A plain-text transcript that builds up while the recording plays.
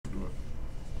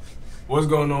What's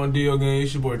going on, Dio Gang?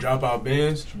 It's your boy Dropout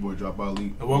Benz. It's your boy Dropout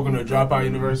Elite. And welcome to Dropout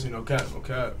University. No cap, no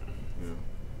cap. Yeah.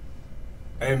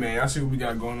 Hey man, I see what we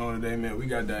got going on today, man. We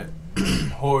got that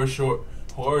horror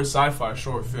sci-fi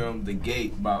short film, The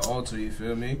Gate by Alter. You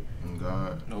feel me? Oh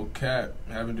God. No cap.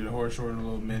 Haven't did a horror short in a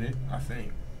little minute, I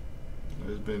think.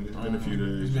 It's been a few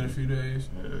days. It's been a few days.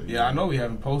 Yeah, I know we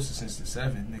haven't posted since the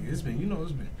 7th, nigga. It's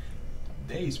been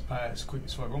days passed quick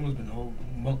as fuck. Almost been a whole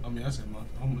month. I mean, I said month.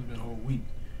 Almost been a whole week.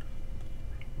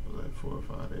 Like 4 or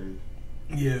 5 days.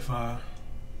 Yeah, 5.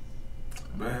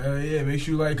 But yeah, make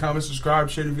sure you like, comment, subscribe,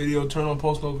 share the video, turn on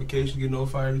post notifications, get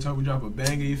notified every time we drop a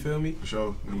banger. You feel me? For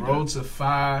sure. Road to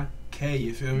 5K.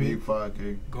 You feel me? Need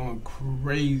 5K. Going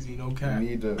crazy. No cap. We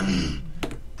need that.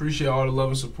 Appreciate all the love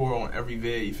and support on every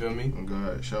vid. You feel me? Oh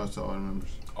God. Shout out to all the members.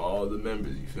 All the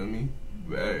members. You feel me?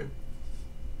 But hey,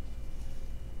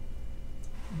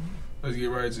 let's get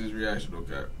right to this reaction. No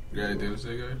cap. You got anything to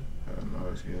say, guys? No,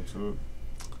 let's get into it.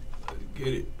 Let's get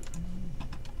it.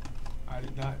 I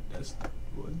did not. That's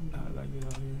what I like it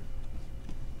out here.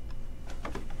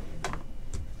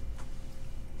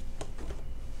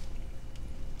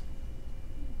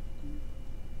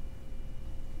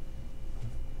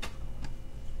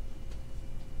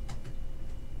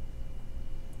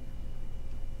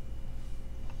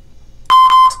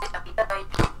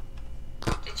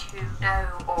 Did you know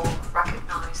or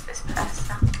recognise this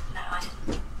person? No, I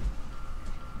didn't.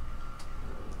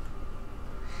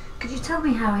 Could you tell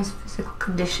me how his physical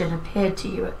condition appeared to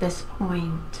you at this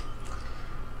point?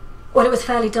 Well, it was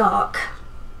fairly dark,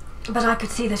 but I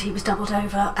could see that he was doubled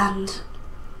over and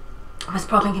was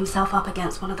propping himself up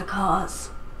against one of the cars.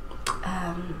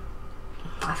 I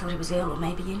thought he was ill or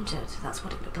maybe injured. That's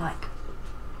what it looked like.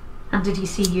 And did he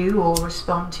see you or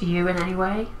respond to you in any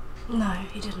way? No,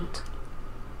 he didn't.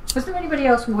 Was there anybody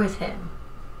else with him?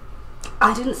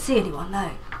 I didn't see anyone,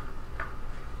 no.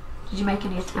 Did you make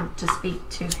any attempt to speak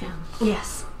to him?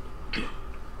 Yes.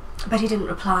 But he didn't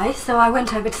reply, so I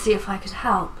went over to see if I could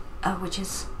help, which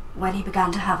is when he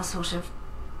began to have a sort of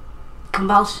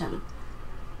convulsion.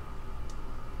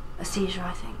 A seizure,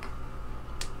 I think.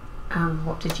 And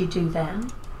what did you do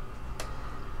then?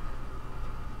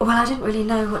 Well, I didn't really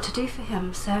know what to do for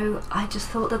him, so I just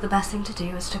thought that the best thing to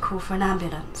do was to call for an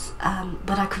ambulance,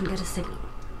 but I couldn't get a signal.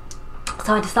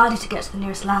 So I decided to get to the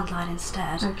nearest landline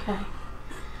instead. Okay.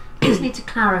 I just need to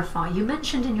clarify. You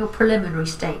mentioned in your preliminary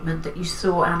statement that you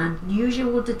saw an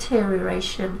unusual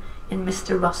deterioration in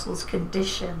Mr. Russell's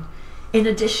condition, in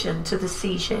addition to the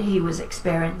seizure he was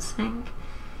experiencing.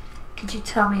 Could you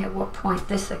tell me at what point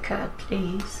this occurred,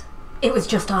 please? It was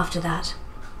just after that.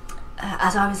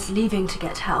 As I was leaving to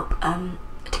get help, to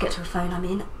get to a phone, I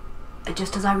mean,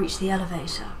 just as I reached the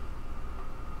elevator,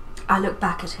 I looked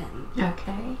back at him.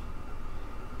 Okay.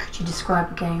 Could you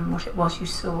describe again what it was you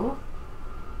saw?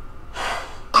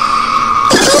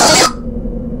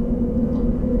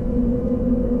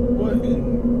 What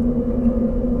in...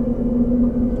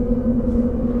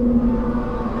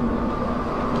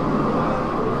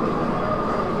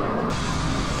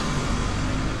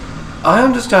 I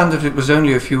understand that it was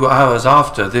only a few hours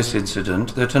after this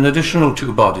incident that an additional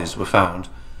 2 bodies were found.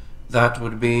 That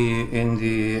would be in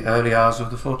the early hours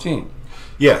of the 14th.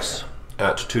 Yes,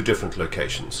 at 2 different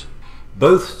locations.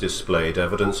 Both displayed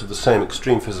evidence of the same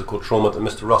extreme physical trauma that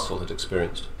Mr. Russell had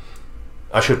experienced.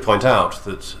 I should point out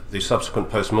that the subsequent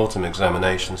post-mortem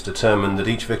examinations determined that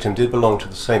each victim did belong to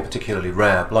the same particularly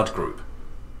rare blood group.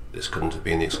 This couldn't have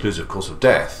been the exclusive cause of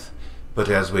death, but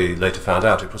as we later found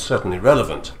out, it was certainly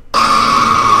relevant.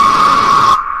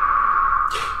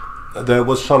 There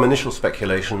was some initial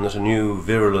speculation that a new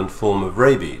virulent form of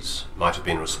rabies might have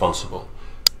been responsible,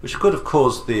 which could have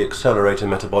caused the accelerated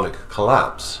metabolic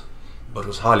collapse, but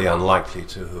was highly unlikely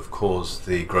to have caused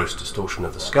the gross distortion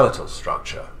of the skeletal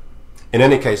structure. In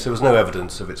any case, there was no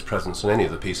evidence of its presence in any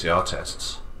of the PCR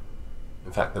tests.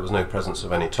 In fact, there was no presence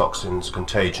of any toxins,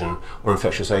 contagion, or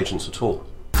infectious agents at all.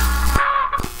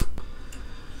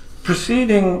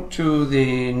 Proceeding to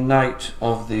the night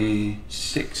of the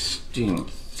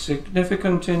 16th,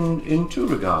 significant in 2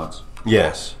 regards.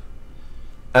 Yes.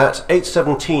 At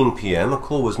 8:17 p.m, a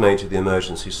call was made to the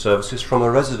emergency services from a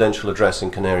residential address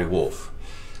in Canary Wharf.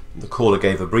 The caller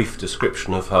gave a brief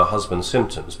description of her husband's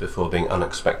symptoms before being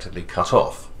unexpectedly cut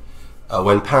off.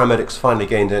 When paramedics finally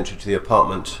gained entry to the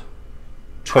apartment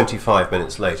 25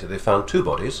 minutes later, they found 2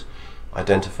 bodies,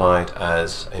 identified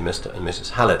as a Mr. and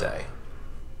Mrs. Halliday.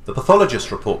 The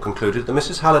pathologist's report concluded that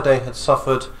Mrs. Halliday had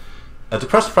suffered a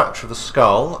depressed fracture of the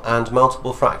skull and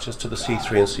multiple fractures to the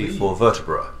C3 and C4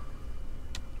 vertebrae.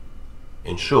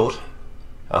 In short,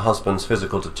 her husband's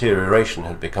physical deterioration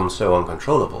had become so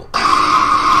uncontrollable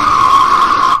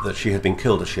that that she had been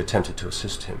killed as she attempted to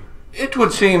assist him. It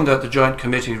would seem that the Joint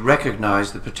Committee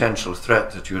recognized the potential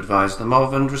threat that you advised them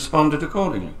of and responded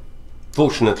accordingly.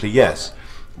 Fortunately, yes.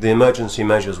 The emergency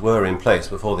measures were in place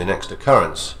before the next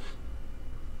occurrence,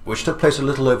 which took place a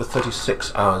little over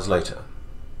 36 hours later.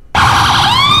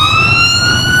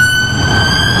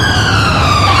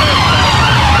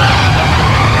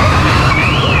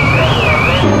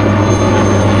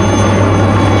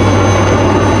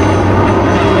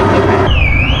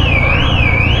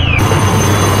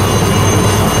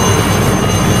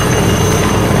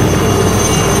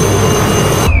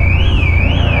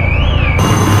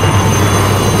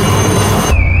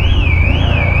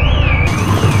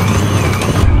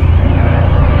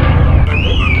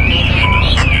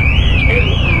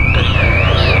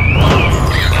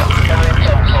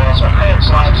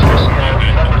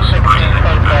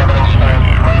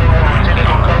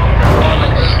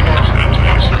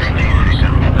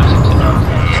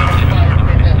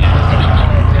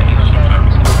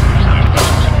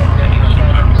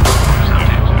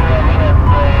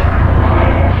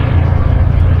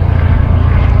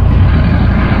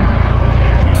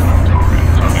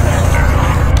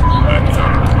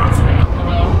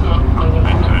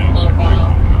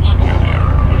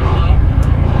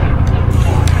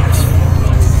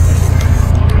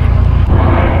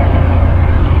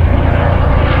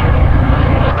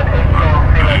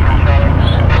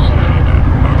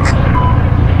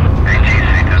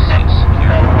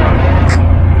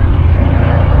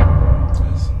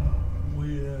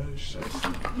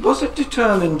 Was it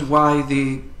determined why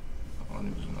the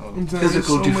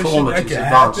physical so much shit deformities that could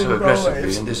advanced so happen, bro.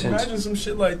 aggressively in this Imagine instance? some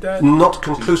shit like that. Not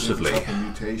conclusively,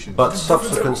 Mutations. but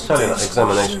subsequent cellular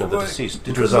examination of the deceased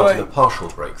did result in a partial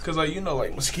breakthrough. Because, like, you know,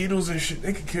 like, mosquitoes and shit,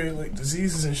 they could carry, like,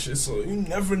 diseases and shit, so you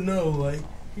never know, like,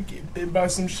 you get bit by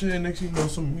some shit, and next thing you know,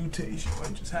 some mutation,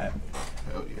 like, just happened.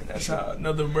 Hell yeah. And that's how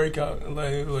another breakout,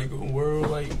 like a world,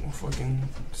 like, fucking,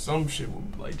 some shit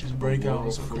would, like, just break out.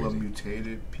 World So full of crazy.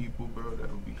 mutated people, bro. That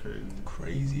would be crazy.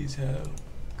 Crazy as hell.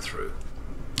 Through.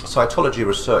 Cytology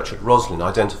research at Roslin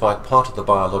identified part of the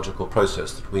biological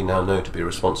process that we now know to be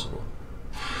responsible.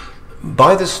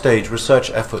 By this stage, research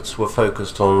efforts were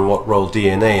focused on what role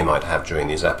DNA might have during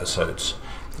these episodes,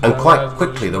 and quite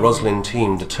quickly the Roslin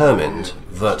team determined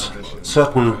that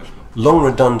certain long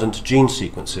redundant gene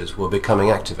sequences were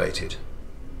becoming activated.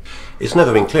 It's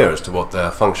never been clear as to what their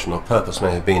function or purpose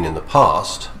may have been in the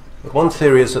past, but one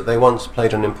theory is that they once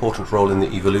played an important role in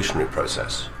the evolutionary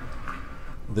process.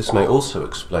 This may also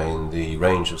explain the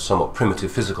range of somewhat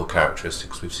primitive physical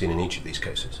characteristics we've seen in each of these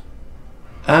cases.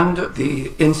 And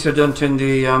the incident in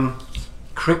the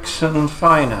Crixon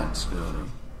Finance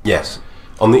building? Yes,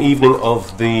 on the evening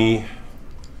of the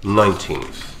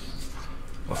 19th.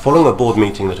 Following a board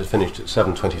meeting that had finished at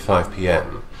 7:25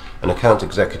 p.m, an account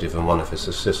executive and one of his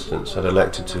assistants had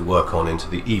elected to work on into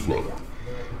the evening.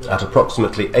 At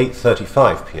approximately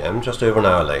 8:35 p.m, just over an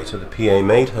hour later, the PA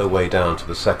made her way down to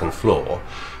the second floor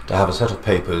to have a set of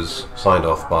papers signed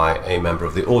off by a member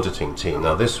of the auditing team.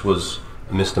 Now, this was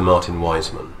Mr. Martin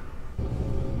Wiseman.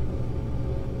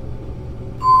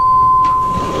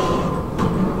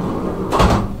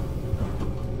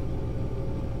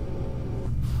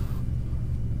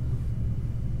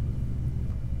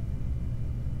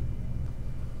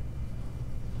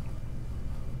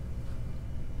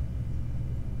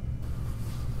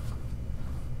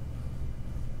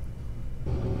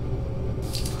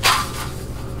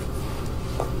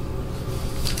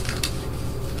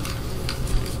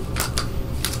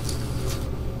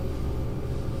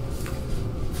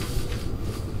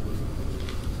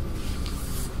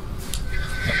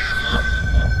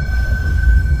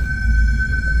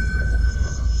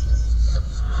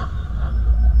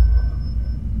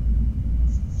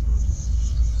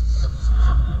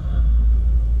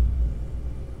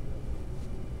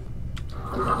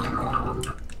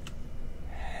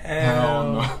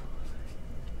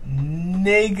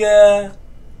 Nigga,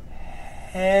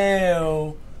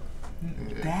 hell,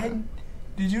 that.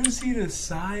 Did you see the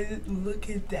size? Look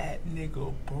at that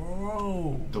nigga,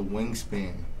 bro. The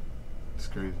wingspan. It's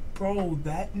crazy. Bro,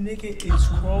 that nigga is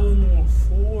crawling on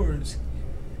fours.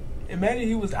 Imagine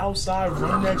he was outside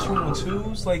running at you on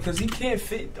twos, like, cause he can't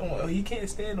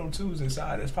stand on twos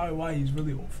inside. That's probably why he's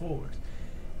really on fours.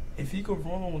 If he could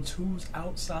run on twos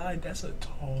outside, that's a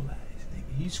tall ass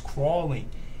nigga. He's crawling.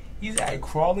 He's at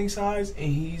crawling size,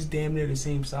 and he's damn near the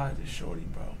same size as Shorty,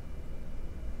 bro.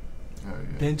 Oh,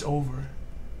 yeah. Bent over.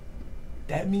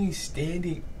 That means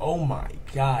standing. Oh my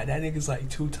god, that nigga's like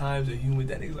 2 times a human.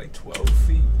 That nigga's like 12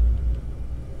 feet.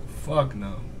 Fuck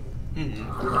no.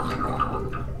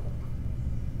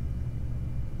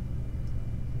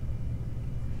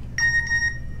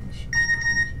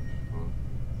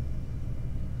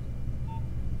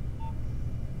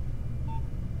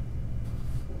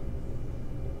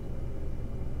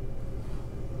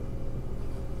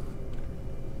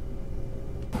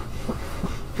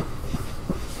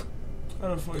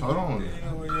 How the fuck? Hold on. Ain't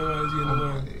no way your ass getting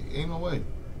away. Ain't no way.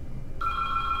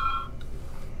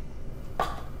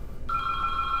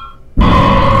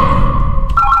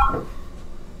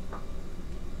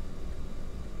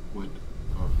 What?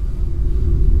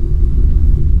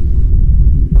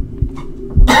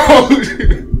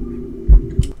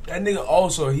 That nigga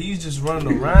also, he's just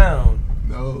running around.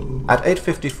 No. At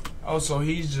 8:50, Also,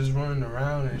 he's just running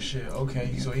around and shit.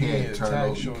 Okay, so he ain't turn attacked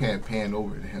over. You shorty. can't pan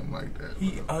over to him like that.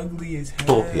 He ugly as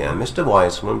hell. 4 p.m., Mr.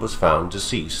 Wiseman was found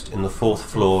deceased in the 4th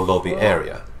floor lobby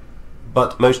area.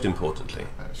 But most importantly,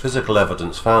 physical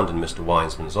evidence found in Mr.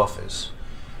 Wiseman's office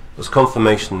was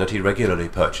confirmation that he regularly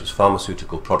purchased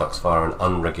pharmaceutical products via an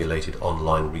unregulated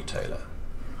online retailer.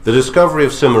 The discovery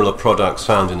of similar products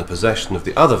found in the possession of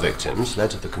the other victims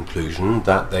led to the conclusion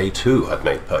that they too had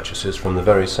made purchases from the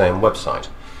very same website.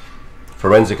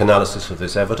 Forensic analysis of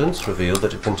this evidence revealed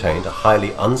that it contained a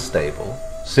highly unstable,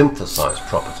 synthesized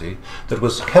property that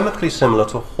was chemically similar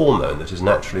to a hormone that is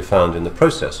naturally found in the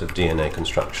process of DNA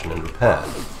construction and repair.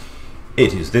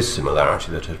 It is this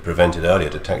similarity that had prevented earlier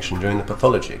detection during the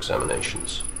pathology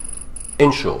examinations.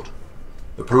 In short,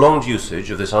 the prolonged usage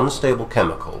of this unstable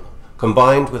chemical,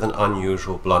 combined with an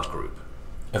unusual blood group,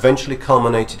 eventually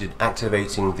culminated in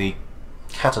activating the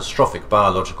catastrophic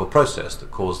biological process that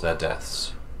caused their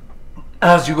deaths.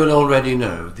 As you will already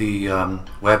know, the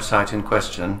website in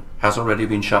question has already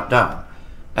been shut down,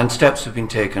 and steps have been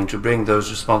taken to bring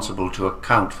those responsible to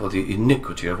account for the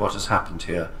iniquity of what has happened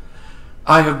here.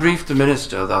 I have briefed the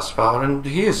Minister thus far, and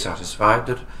he is satisfied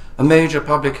that a major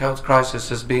public health crisis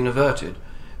has been averted.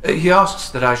 He asks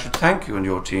that I should thank you and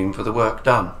your team for the work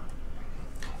done.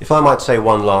 If I might say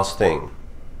one last thing,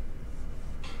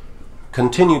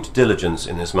 continued diligence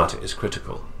in this matter is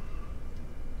critical.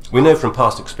 We know from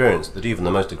past experience that even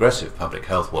the most aggressive public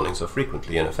health warnings are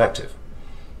frequently ineffective.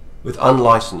 With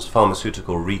unlicensed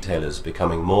pharmaceutical retailers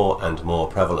becoming more and more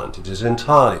prevalent, it is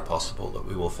entirely possible that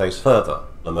we will face further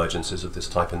emergencies of this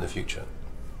type in the future.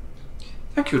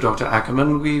 Thank you, Dr.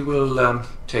 Ackerman. We will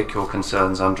take your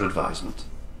concerns under advisement.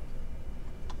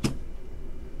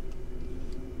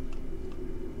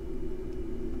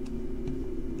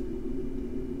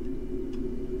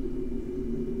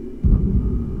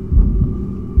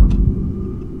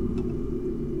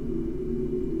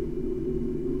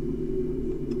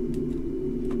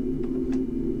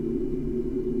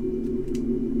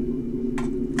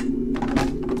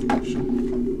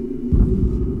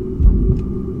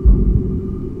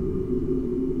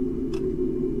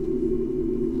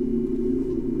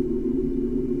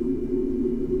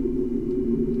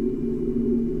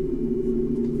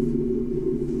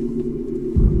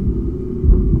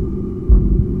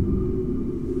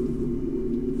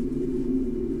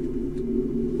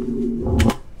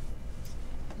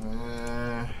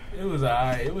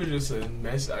 It was just a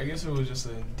mess. I guess it was just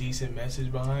a decent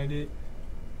message behind it.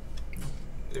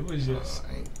 It was just.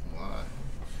 I ain't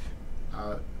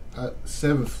lying.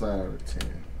 7 flat out of 10.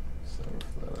 7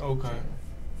 flat out of Okay. 10.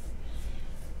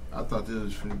 I thought this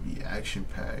was gonna be action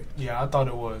packed. Yeah, I thought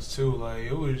it was too. Like,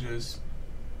 it was just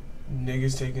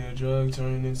niggas taking a drug,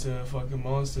 turning into a fucking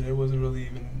monster. It wasn't really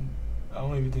even. I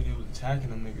don't even think it was attacking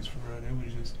them niggas for real. It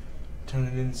was just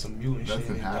turning into some mutant shit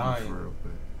Nothing and happened dying. for real,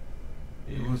 but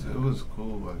Yeah. it was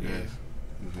cool, I guess.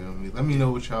 Yeah. You feel me? Let me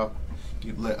know what y'all.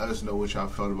 You let us know what y'all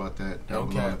felt about that. Down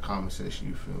below in Okay. the comment section.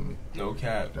 You feel me? No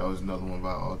cap. That was another one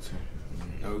by Alton.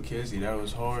 No kizzy. That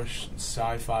was horror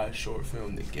sci-fi short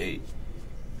film The Gate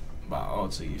by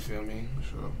Alta. You feel me? For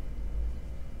sure.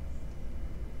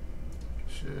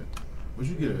 Shit.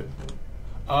 What'd you get it?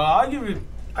 I give it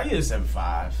a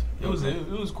 7.5. It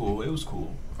was cool. It was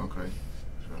cool. Okay.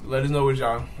 Sure. Let us know what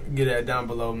y'all get at down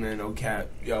below, man. No cap.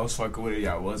 Y'all was fucking with it.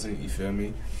 Y'all wasn't. You feel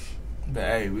me? But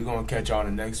hey, we gonna catch y'all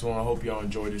in the next one. I hope y'all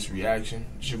enjoyed this reaction.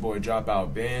 It's your boy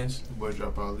Dropout Bands. Boy,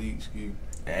 drop out league, ski.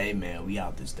 Hey man, we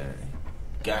out this thing.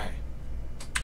 Gang.